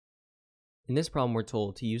In this problem, we're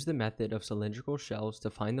told to use the method of cylindrical shells to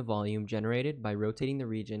find the volume generated by rotating the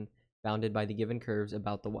region bounded by the given curves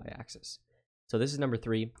about the y-axis. So this is number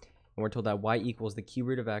 3, and we're told that y equals the cube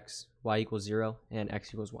root of x, y equals 0, and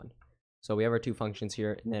x equals 1. So we have our two functions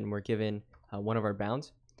here, and then we're given one of our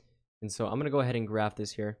bounds. And so I'm going to go ahead and graph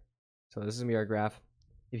this here. So this is going to be our graph.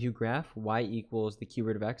 If you graph y equals the cube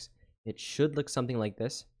root of x, it should look something like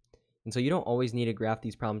this. And so you don't always need to graph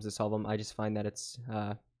these problems to solve them. I just find that it's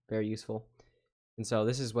very useful. And so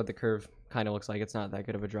this is what the curve kind of looks like. It's not that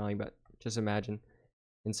good of a drawing, but just imagine.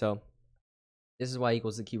 And so this is y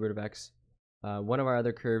equals the cube root of x. One of our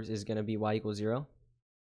other curves is going to be y equals 0.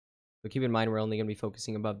 So keep in mind we're only going to be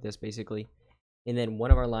focusing above this basically. And then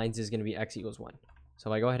one of our lines is going to be x equals 1.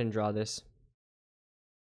 So if I go ahead and draw this,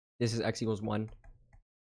 this is x equals 1.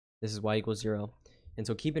 This is y equals 0. And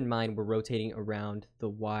so keep in mind we're rotating around the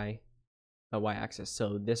y-axis.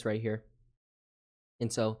 So this right here.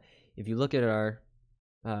 And so if you look at our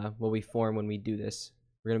what we form when we do this,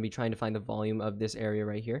 we're going to be trying to find the volume of this area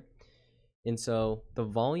right here. And so the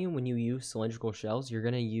volume, when you use cylindrical shells, you're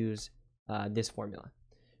going to use this formula.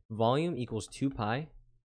 Volume equals 2 pi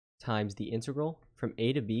times the integral from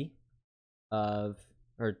a to b of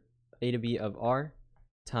r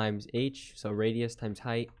times h, so radius times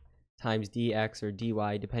height, times dx or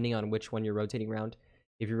dy, depending on which one you're rotating around.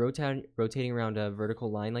 If you're rotating around a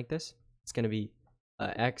vertical line like this, it's going to be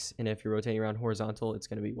x, and if you're rotating around horizontal, it's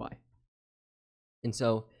going to be y. And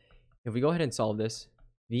so if we go ahead and solve this,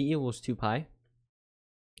 v equals 2 pi,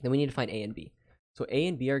 then we need to find a and b. So a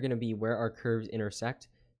and b are going to be where our curves intersect,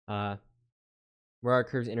 in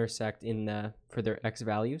for their x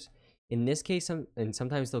values. In this case, and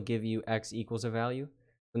sometimes they'll give you x equals a value.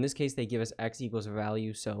 In this case, they give us x equals a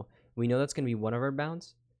value, so we know that's going to be one of our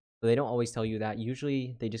bounds, but they don't always tell you that.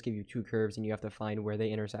 Usually they just give you two curves and you have to find where they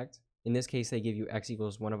intersect. In this case, they give you x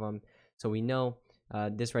equals one of them, so we know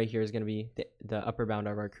this right here is going to be the upper bound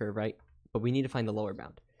of our curve, right? But we need to find the lower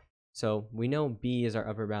bound. So we know b is our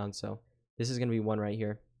upper bound, so this is going to be 1 right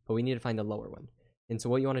here, but we need to find the lower one. And so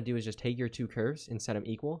what you want to do is just take your two curves and set them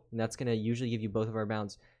equal, and that's going to usually give you both of our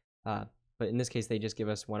bounds. But in this case, they just give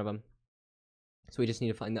us one of them. So we just need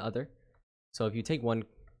to find the other. So if you take one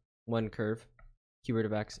curve, cube root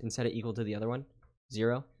of x, and set it equal to the other one,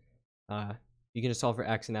 0, you can just solve for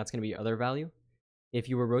x, and that's going to be your other value. If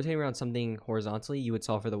you were rotating around something horizontally, you would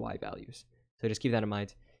solve for the y values. So just keep that in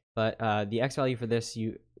mind. But the x value for this,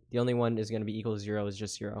 the only one is going to be equal to 0 is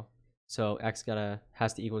just 0. So x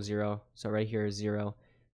has to equal 0. So right here is 0.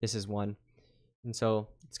 This is 1. And so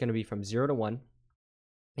it's going to be from 0 to 1.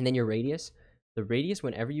 And then your radius. The radius,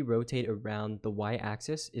 whenever you rotate around the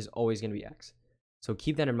y-axis, is always going to be x. So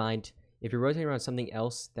keep that in mind. If you're rotating around something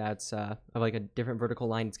else that's of like a different vertical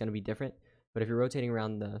line, it's going to be different. But if you're rotating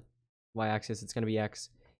around the y-axis, it's going to be x.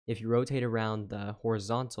 If you rotate around the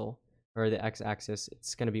horizontal or the x-axis,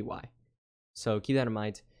 it's going to be y. So keep that in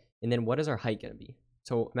mind. And then what is our height going to be?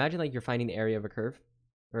 So imagine like you're finding the area of a curve,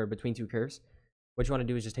 or between two curves. What you want to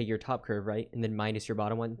do is just take your top curve, right, and then minus your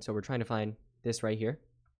bottom one. So we're trying to find this right here.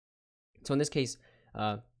 So in this case,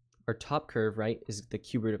 our top curve, right, is the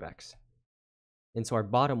cube root of x. And so our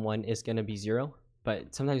bottom one is going to be 0,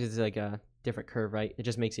 but sometimes it's like a different curve, right? It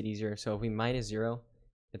just makes it easier. So if we minus 0,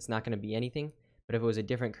 it's not going to be anything. But if it was a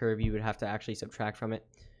different curve, you would have to actually subtract from it.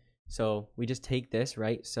 So we just take this,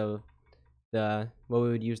 right? So what we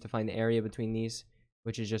would use to find the area between these,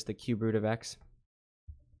 which is just the cube root of x.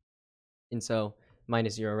 And so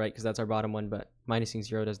minus 0, right? Because that's our bottom one, but minusing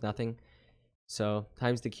 0 does nothing. So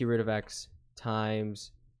times the cube root of x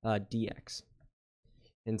times dx.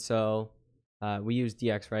 And so we use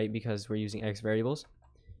dx, right, because we're using x variables.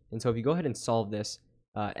 And so if you go ahead and solve this,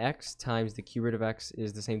 x times the cube root of x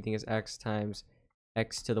is the same thing as x times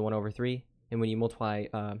x to the 1 over 3. And when you multiply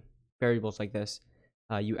variables like this,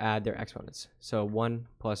 you add their exponents. So 1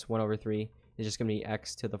 plus 1 over 3 is just going to be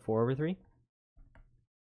x to the 4 over 3.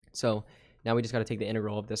 So now we just got to take the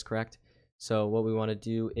integral of this, correct? So what we want to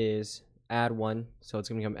do is add 1, so it's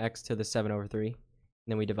going to become x to the 7 over 3, and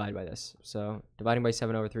then we divide by this. So dividing by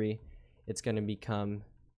 7 over 3, it's going to become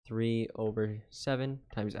 3 over 7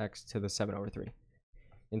 times x to the 7 over 3.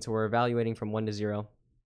 And so we're evaluating from 1 to 0.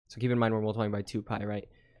 So keep in mind we're multiplying by 2 pi, right?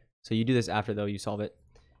 So you do this after, though, you solve it.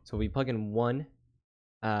 So if we plug in 1,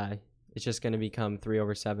 it's just going to become 3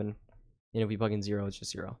 over 7. And if we plug in 0, it's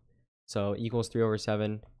just 0. So equals 3 over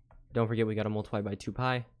 7. Don't forget we got to multiply by 2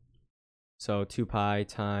 pi. So 2 pi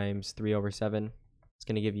times 3 over 7. It's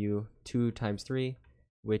going to give you 2 times 3,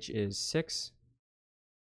 which is 6.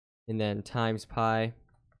 And then times pi,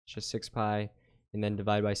 it's just 6 pi. And then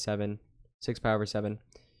divide by 7, 6 pi over 7.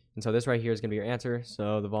 And so this right here is going to be your answer.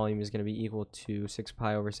 So the volume is going to be equal to 6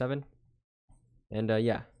 pi over 7. And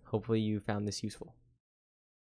yeah, hopefully you found this useful.